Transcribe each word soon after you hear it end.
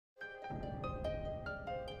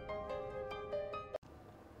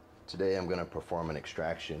Today I'm going to perform an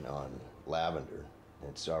extraction on lavender.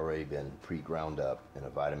 It's already been pre-ground up in a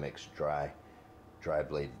Vitamix dry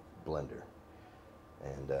blade blender.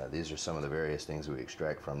 And these are some of the various things we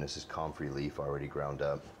extract from. This is comfrey leaf already ground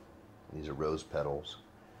up. These are rose petals,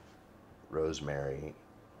 rosemary,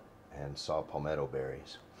 and saw palmetto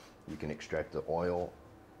berries. You can extract the oil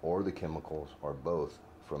or the chemicals or both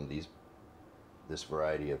from this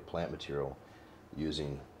variety of plant material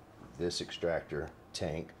using this extractor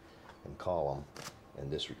tank and column and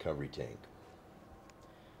this recovery tank.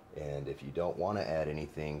 And if you don't want to add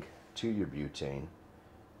anything to your butane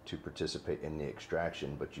to participate in the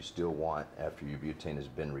extraction, but you still want, after your butane has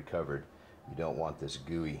been recovered, you don't want this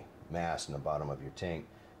gooey mass in the bottom of your tank,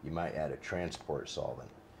 you might add a transport solvent.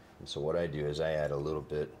 And so what I do is I add a little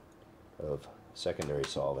bit of secondary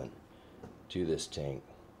solvent to this tank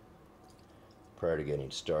prior to getting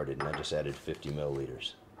started, and I just added 50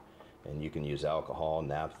 milliliters. And you can use alcohol,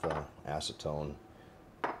 naphtha, acetone,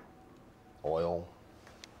 oil,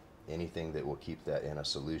 anything that will keep that in a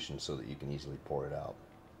solution so that you can easily pour it out.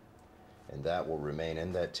 And that will remain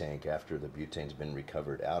in that tank after the butane's been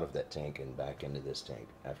recovered out of that tank and back into this tank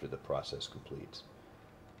after the process completes.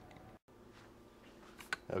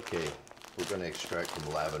 Okay, we're going to extract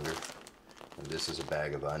from lavender, and this is a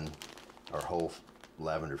bag of whole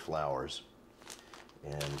lavender flowers,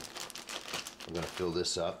 and I'm going to fill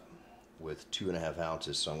this up with 2.5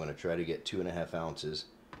 ounces. So I'm going to try to get 2.5 ounces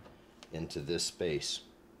into this space.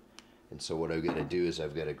 And so what I've got to do is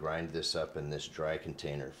I've got to grind this up in this dry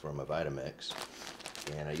container from a Vitamix,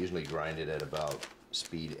 and I usually grind it at about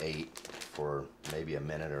speed 8 for maybe a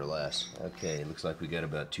minute or less. Okay, it looks like we got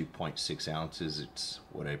about 2.6 ounces. It's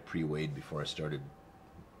what I pre-weighed before I started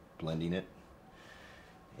blending it,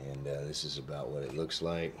 and this is about what it looks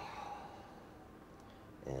like.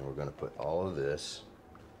 And we're going to put all of this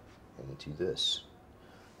into this,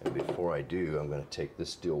 and before I do, I'm going to take this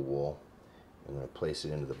steel wool, I'm going to place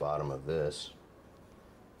it into the bottom of this,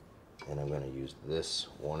 and I'm going to use this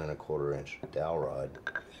 1¼ inch dowel rod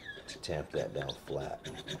to tamp that down flat.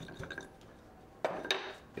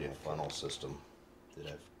 Get a funnel system that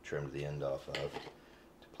I've trimmed the end off of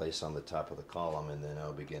to place on the top of the column, and then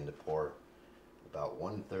I'll begin to pour about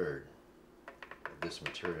 1/3 of this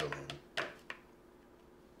material in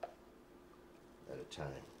at a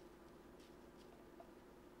time.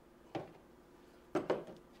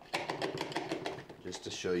 Just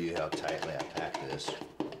to show you how tightly I pack this.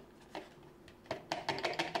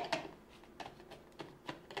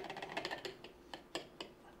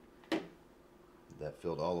 That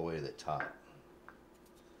filled all the way to the top.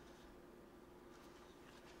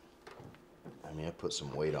 I mean, I put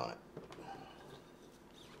some weight on it.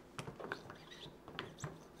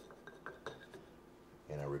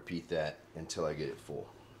 And I repeat that until I get it full.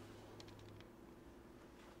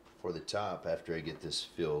 For the top, after I get this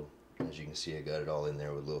filled, as you can see, I got it all in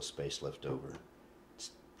there with a little space left over. It's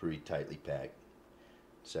pretty tightly packed.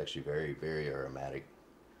 It's actually very, very aromatic,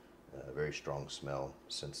 very strong smell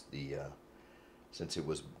since it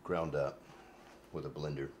was ground up with a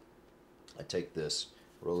blender. I take this,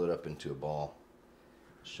 roll it up into a ball,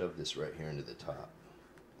 shove this right here into the top.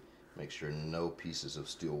 Make sure no pieces of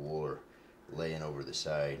steel wool are laying over the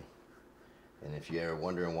side. And if you're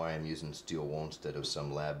wondering why I'm using steel wool instead of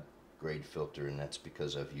some lab grade filter, and that's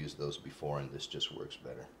because I've used those before and this just works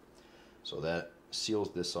better. So that seals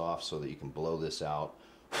this off so that you can blow this out,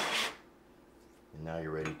 and now you're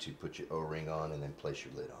ready to put your O-ring on and then place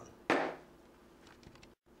your lid on.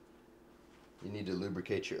 You need to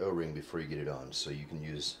lubricate your O-ring before you get it on, so you can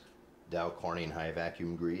use Dow Corning high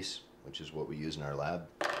vacuum grease, which is what we use in our lab,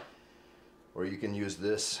 or you can use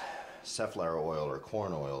this safflower oil or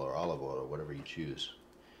corn oil or olive oil or whatever you choose.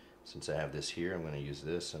 Since I have this here, I'm going to use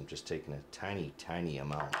this. I'm just taking a tiny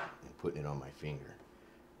amount and putting it on my finger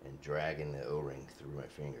and dragging the O-ring through my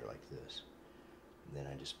finger like this. And then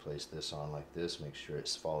I just place this on like this, make sure it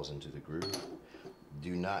falls into the groove.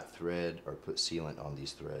 Do not thread or put sealant on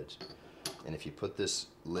these threads. And if you put this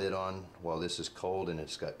lid on while this is cold and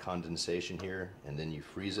it's got condensation here, and then you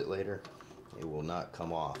freeze it later, it will not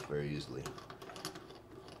come off very easily.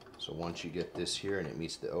 So once you get this here and it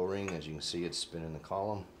meets the O-ring, as you can see it's spinning the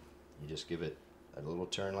column, you just give it a little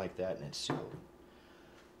turn like that and it's sealed.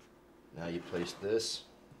 Now you place this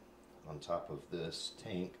on top of this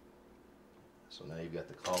tank. So now you've got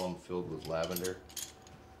the column filled with lavender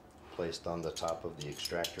placed on the top of the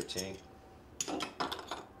extractor tank.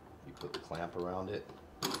 You put the clamp around it.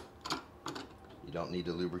 You don't need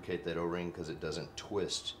to lubricate that O-ring because it doesn't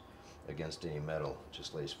twist against any metal. It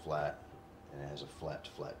just lays flat and it has a flat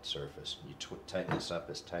surface. You tighten this up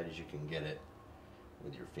as tight as you can get it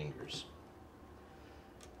with your fingers.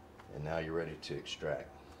 And now you're ready to extract.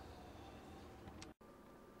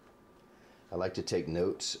 I like to take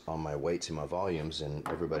notes on my weights and my volumes, and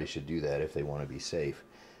everybody should do that if they want to be safe.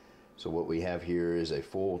 So what we have here is a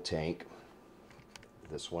full tank,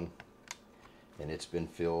 this one, and it's been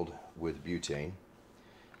filled with butane,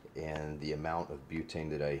 and the amount of butane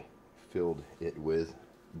that I filled it with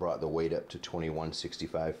brought the weight up to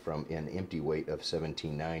 2165 from an empty weight of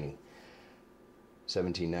 1790.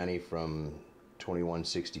 1790 from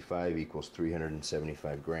 2165 equals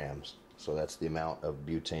 375 grams. So that's the amount of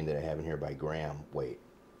butane that I have in here by gram weight.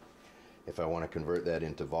 If I want to convert that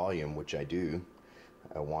into volume, which I do,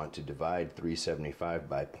 I want to divide 375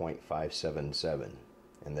 by 0.577,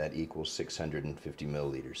 and that equals 650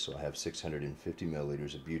 milliliters. So I have 650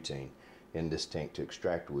 milliliters of butane in this tank to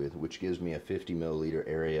extract with, which gives me a 50 milliliter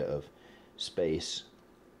area of space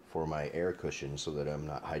for my air cushion so that I'm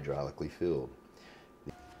not hydraulically filled.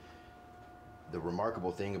 The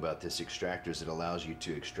remarkable thing about this extractor is it allows you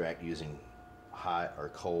to extract using hot or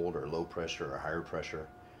cold or low pressure or higher pressure,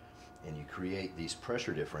 and you create these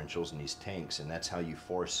pressure differentials in these tanks, and that's how you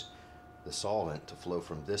force the solvent to flow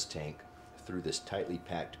from this tank through this tightly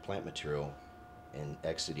packed plant material and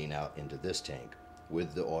exiting out into this tank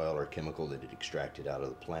with the oil or chemical that it extracted out of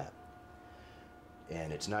the plant.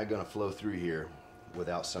 And it's not going to flow through here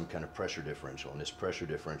without some kind of pressure differential, and this pressure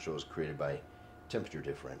differential is created by temperature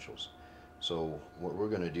differentials. So what we're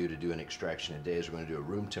going to do an extraction today is we're going to do a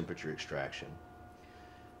room temperature extraction,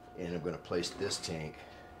 and I'm going to place this tank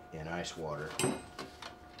in ice water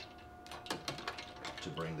to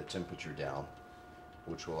bring the temperature down,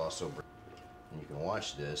 which will also bring, and you can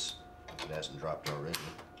watch this, it hasn't dropped already.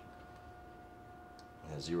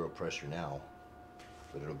 It has zero pressure now,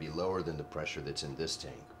 but it'll be lower than the pressure that's in this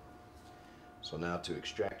tank. So now to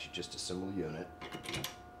extract, you just assemble the unit,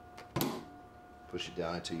 push it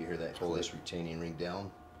down until you hear that, pull this retaining ring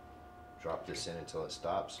down, drop this in until it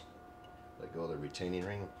stops, let go of the retaining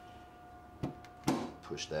ring,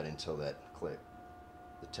 push that until that click.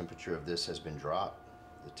 The temperature of this has been dropped.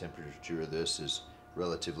 The temperature of this is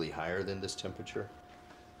relatively higher than this temperature.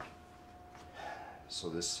 So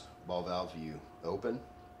this ball valve you open,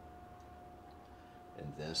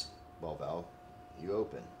 and this ball valve you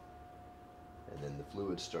open, and then the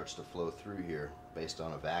fluid starts to flow through here based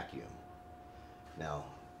on a vacuum. Now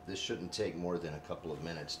this shouldn't take more than a couple of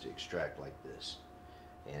minutes to extract like this,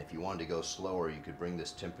 and if you wanted to go slower, you could bring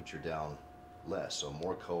this temperature down less, so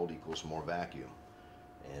more cold equals more vacuum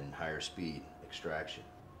and higher speed extraction.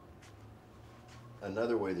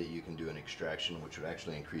 Another way that you can do an extraction, which would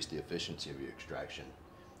actually increase the efficiency of your extraction,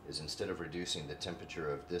 is instead of reducing the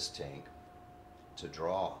temperature of this tank to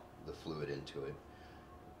draw the fluid into it,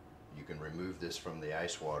 you can remove this from the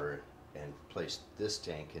ice water and place this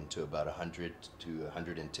tank into about 100 to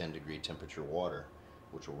 110 degree temperature water,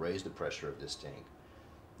 which will raise the pressure of this tank.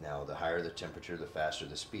 Now the higher the temperature, the faster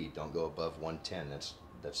the speed. Don't go above 110,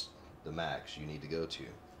 that's the max you need to go to.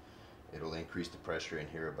 It'll increase the pressure in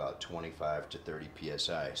here about 25 to 30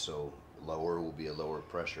 psi, so lower will be a lower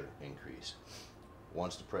pressure increase.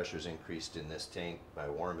 Once the pressure is increased in this tank by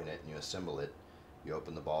warming it and you assemble it, you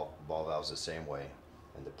open the ball valves the same way,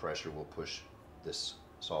 and the pressure will push this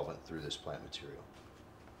solvent through this plant material.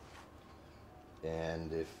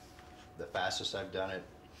 And if the fastest I've done it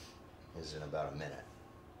is in about a minute,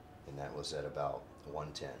 and that was at about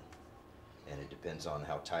 110. And it depends on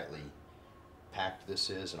how tightly packed this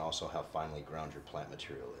is and also how finely ground your plant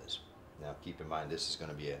material is. Now keep in mind, this is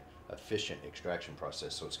going to be an efficient extraction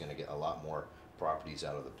process, so it's going to get a lot more properties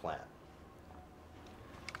out of the plant.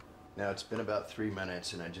 Now it's been about 3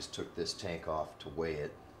 minutes, and I just took this tank off to weigh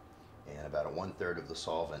it, and about 1/3 of the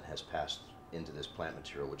solvent has passed into this plant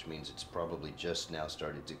material, which means it's probably just now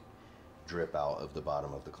started to drip out of the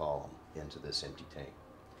bottom of the column into this empty tank.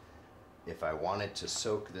 If I wanted to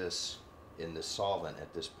soak this in the solvent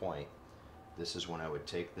at this point, this is when I would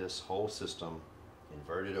take this whole system,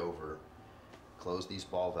 invert it over, close these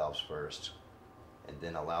ball valves first, and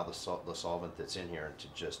then allow the solvent that's in here to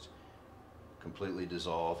just completely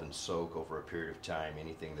dissolve and soak over a period of time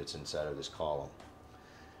anything that's inside of this column.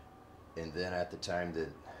 And then at the time that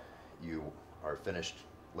you are finished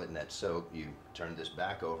letting that soak, you turn this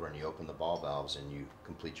back over and you open the ball valves and you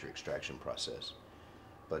complete your extraction process.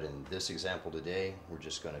 But in this example today, we're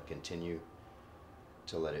just going to continue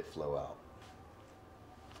to let it flow out.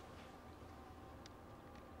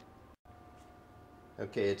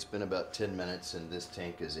 Okay, it's been about 10 minutes and this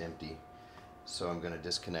tank is empty, so I'm going to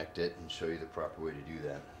disconnect it and show you the proper way to do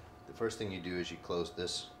that. The first thing you do is you close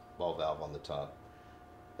this ball valve on the top.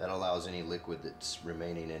 That allows any liquid that's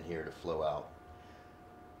remaining in here to flow out.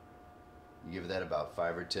 You give that about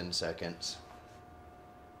 5 or 10 seconds,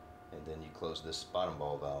 then you close this bottom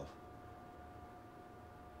ball valve.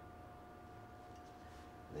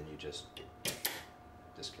 And then you just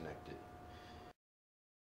disconnect it.